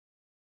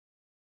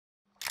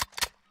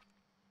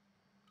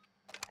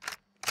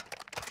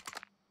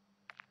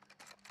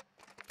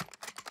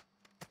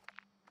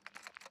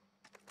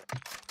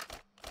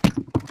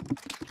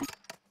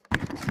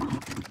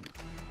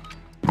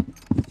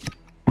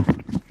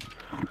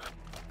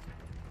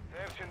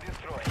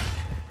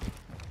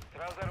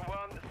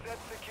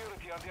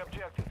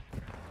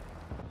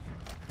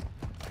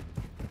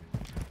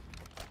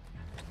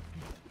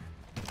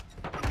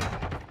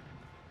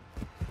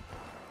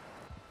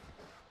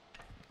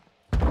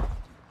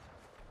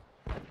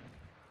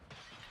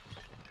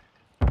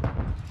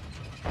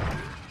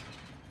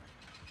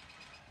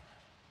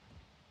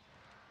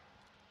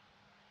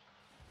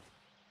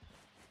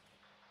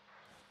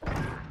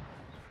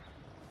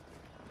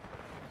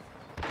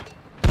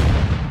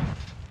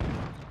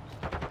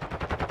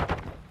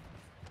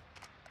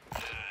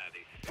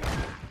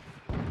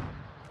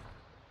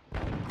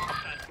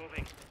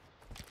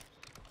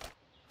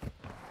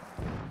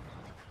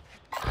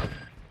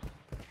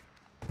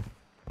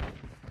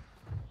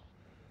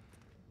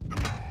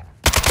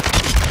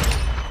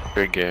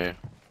You're gay.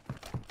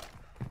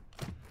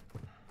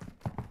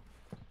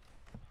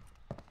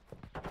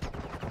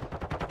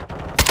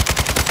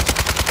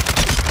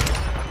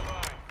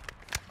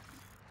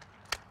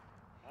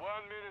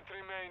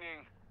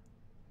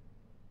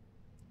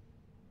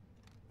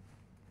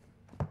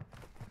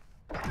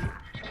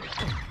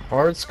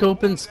 Hard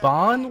scope and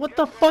spawn? What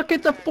the fuck?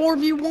 It's a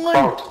 4v1!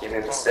 Oh, you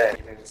didn't say.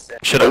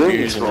 Shut up, you're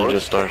using ninja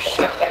stars.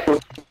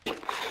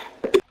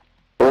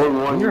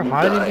 You're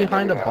hiding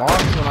behind a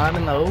box when I'm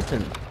in the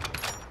open.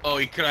 Oh,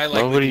 you could I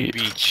like Nobody-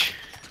 Lethal Beach.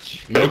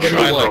 Nobody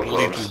Try will.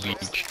 like Lethal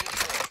Beach.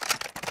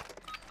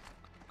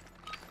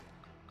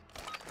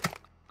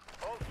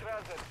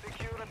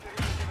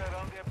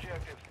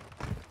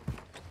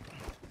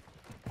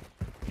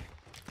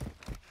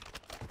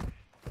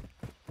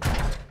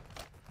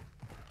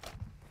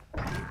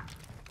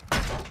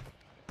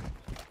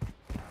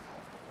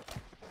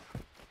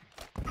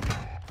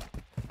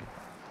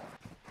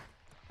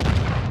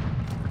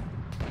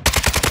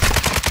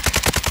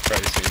 Try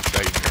the same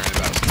thing, you're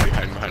about somebody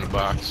hiding behind a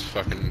box,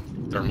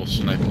 fucking thermal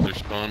sniping their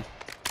spawn.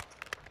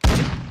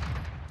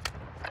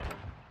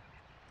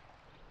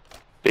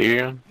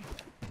 There.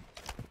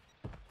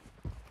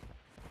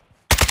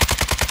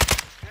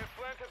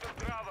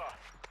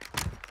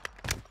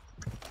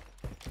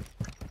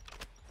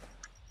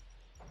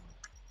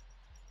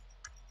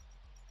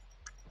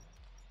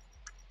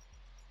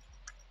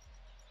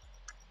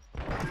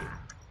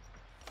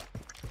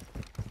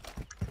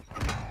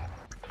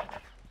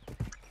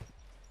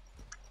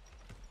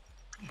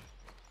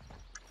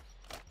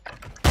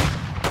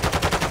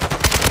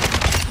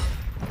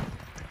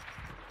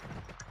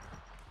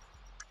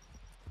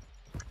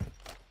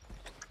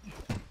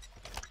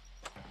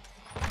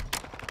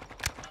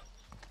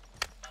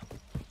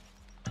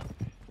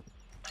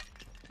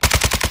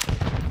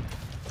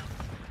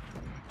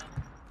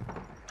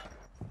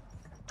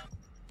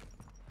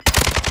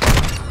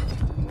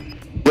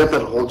 Get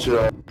that whole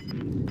job.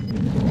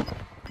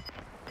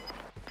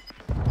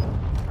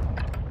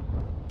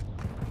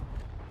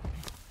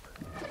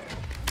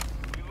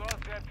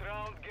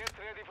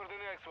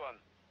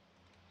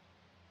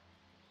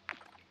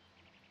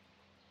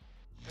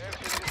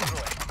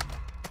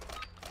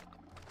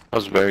 That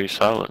was very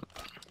silent.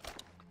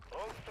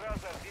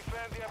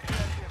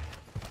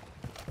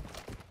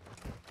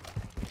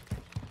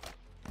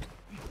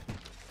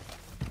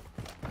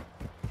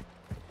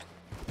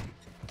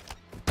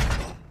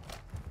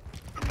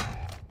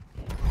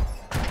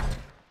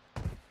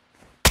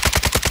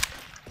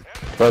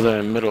 Brother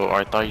in the middle,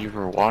 I thought you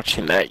were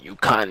watching that, you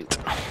cunt.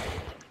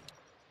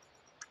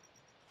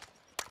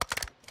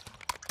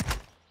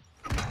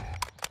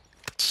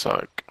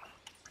 Suck.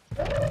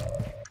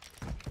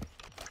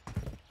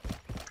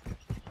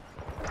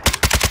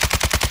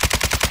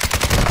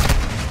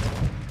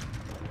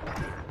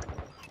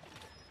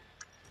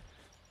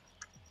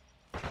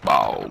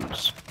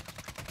 Bombs.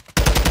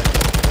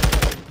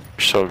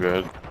 So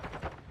good.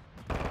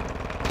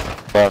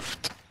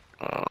 Left.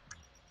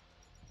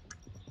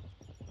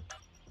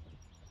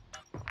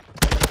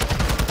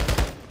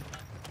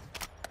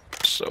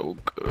 So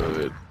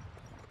good.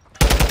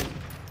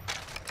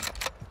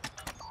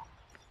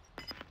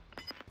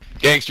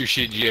 Gangster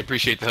shit, G, I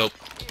appreciate the help.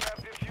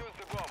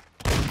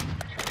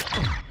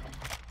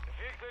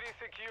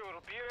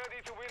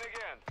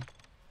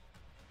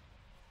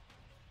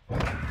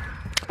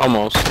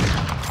 Almost.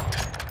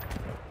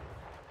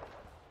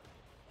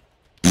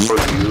 For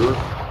you?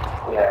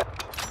 Yeah.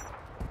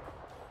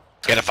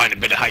 Gotta find a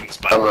bit of hiding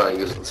spot. I'm not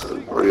using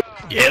some real.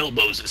 Your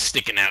elbows are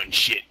sticking out and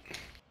shit.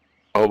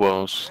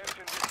 Elbows.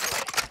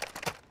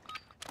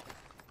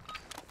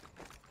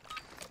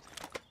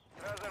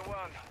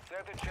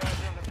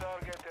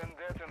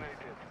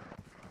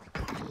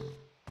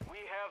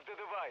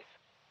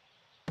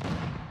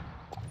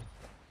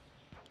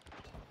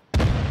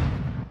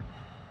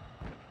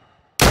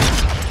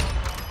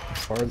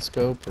 Hard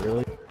scope,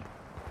 really?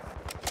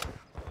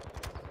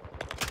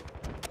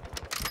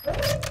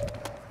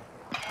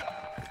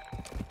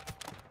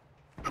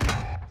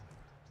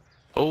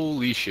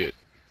 Holy shit.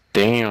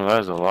 Damn,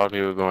 that's a lot of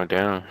people going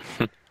down.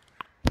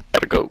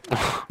 Gotta go.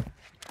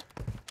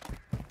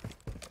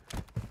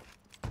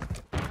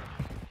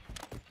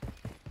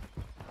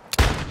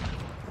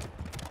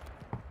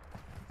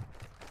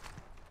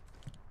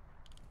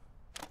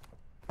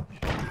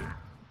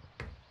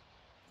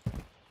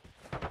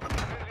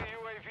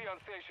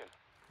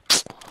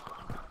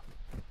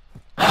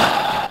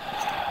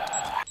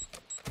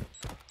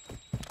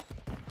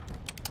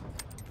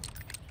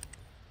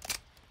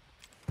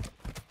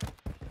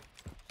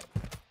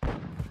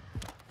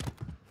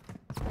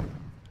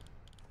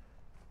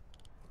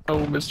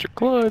 Oh, Mr.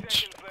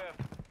 Clutch.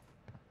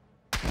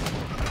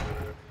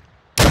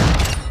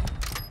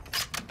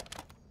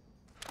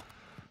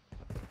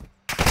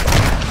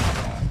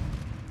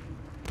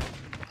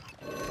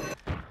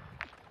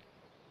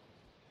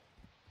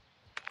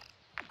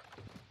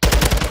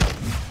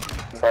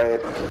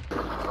 Fight.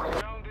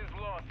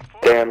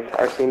 Damn,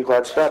 our team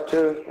clutched up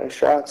too. Nice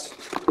shots.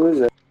 Who is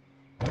it?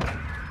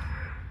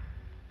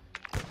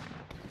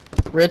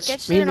 Rich,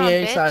 Get meet shit me on,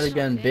 A side bitch.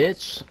 again,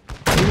 bitch.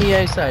 Meet me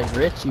A side,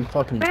 Rich, you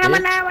fucking bitch.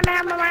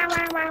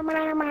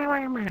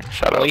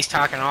 Shut Oh, up. he's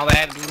talking all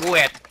that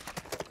wet.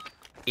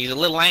 He's a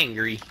little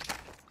angry.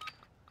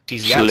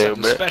 He's Just a got little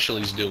something bit. special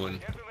he's doing.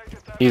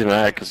 He's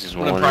mad because he's I'm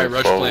gonna one probably in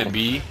rush four. plan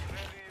B.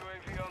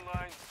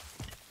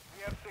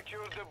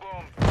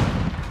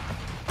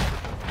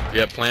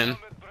 Yeah, plan.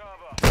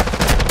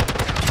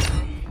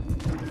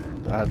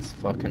 That's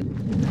fucking...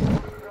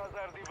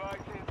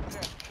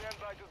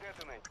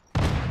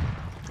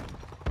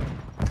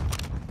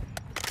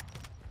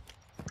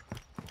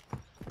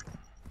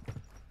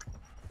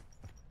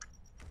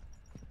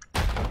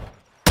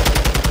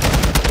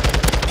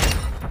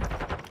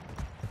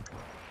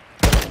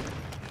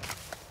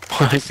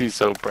 Why is he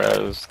so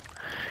proud?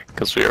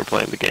 Because we are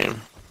playing the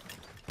game.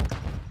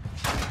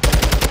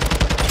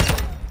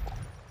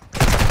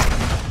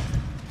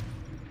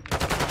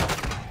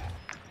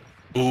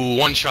 Ooh,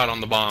 one shot on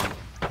the bomb.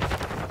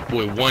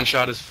 Boy, one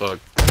shot as fuck.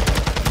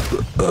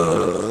 You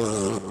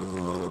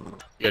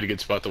got a good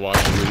spot to watch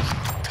at least.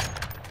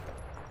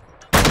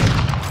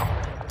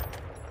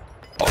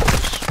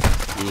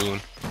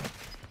 Cooling.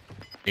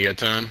 You got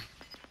time?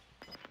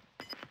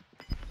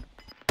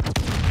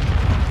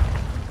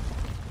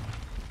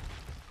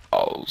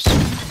 Balls.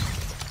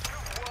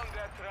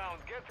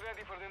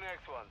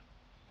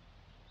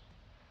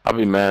 I'd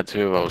be mad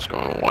too if I was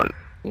going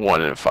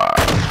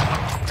 1-5.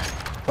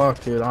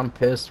 Fuck, dude, I'm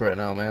pissed right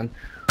now, man.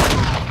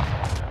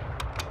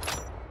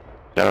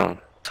 Down.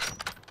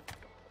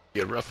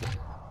 You got ruffle.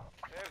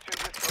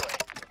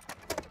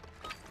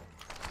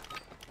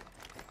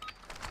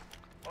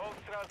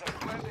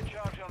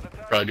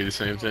 Probably do the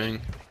same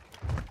thing.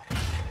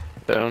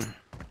 Down.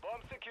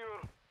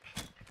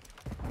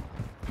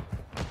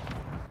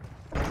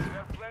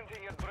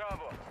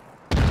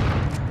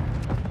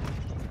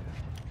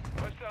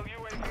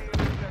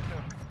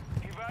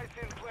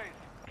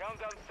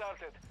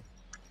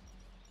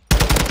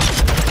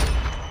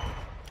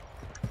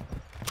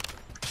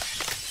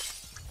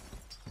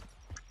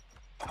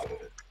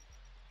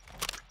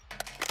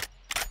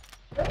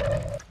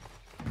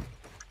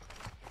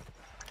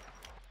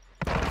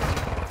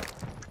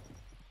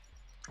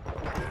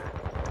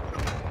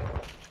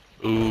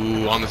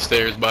 Ooh, on the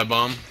stairs by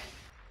bomb.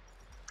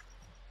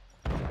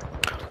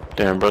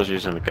 Damn, bro's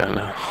using the gun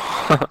now.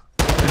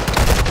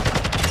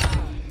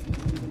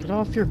 Get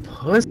off your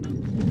pussy.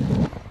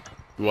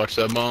 You watch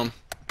that bomb?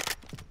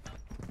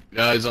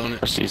 Guys on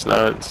it. She's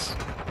nuts.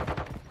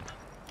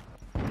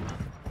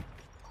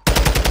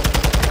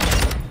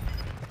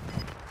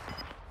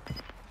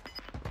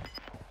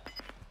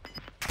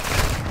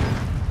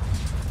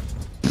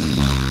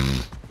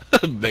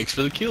 Thanks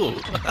for the kill.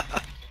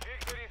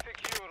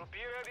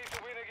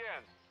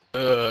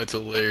 It's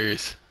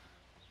hilarious.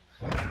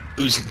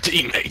 Losing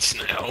teammates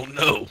now. Oh,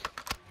 no.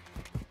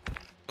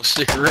 I'll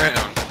stick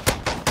around.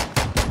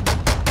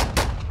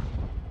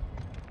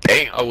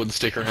 Dang, I wouldn't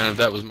stick around if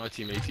that was my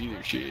teammates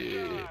either.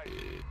 Shit.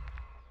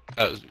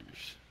 That was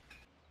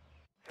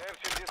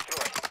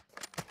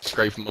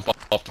scrape them up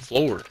off the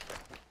floor.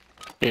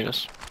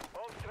 Yes.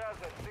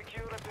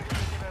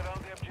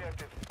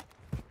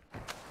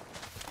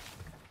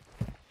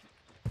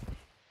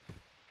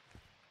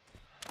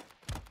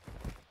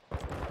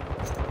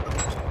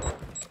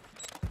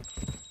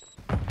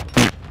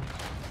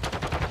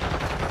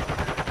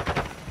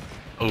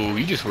 Oh,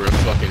 you just were a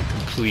fucking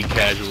complete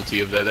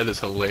casualty of that. That is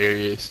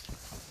hilarious.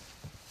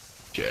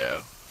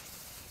 Ciao.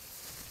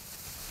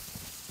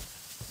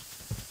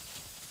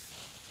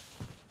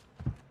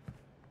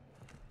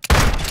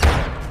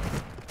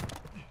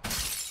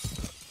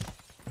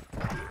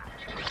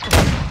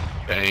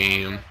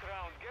 Damn.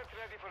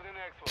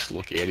 Just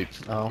look at it.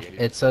 Oh,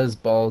 it says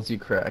balls, you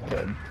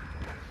crackhead.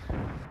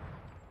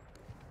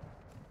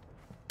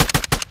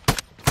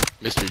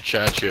 Mr.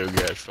 Chacho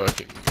got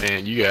fucking,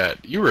 man,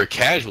 you were a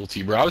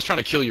casualty, bro. I was trying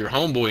to kill your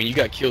homeboy and you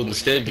got killed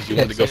instead because you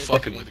wanted to go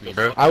fucking with me,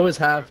 bro. I was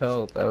half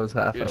health. I was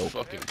half Good health.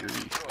 fucking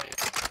grief, man.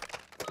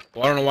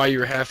 Well, I don't know why you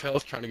were half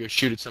health trying to go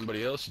shoot at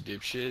somebody else, you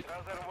dipshit.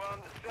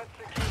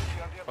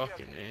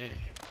 Fucking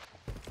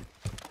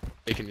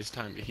taking his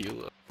time to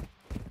heal up.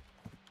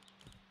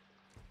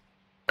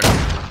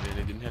 Man,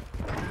 it didn't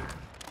happen.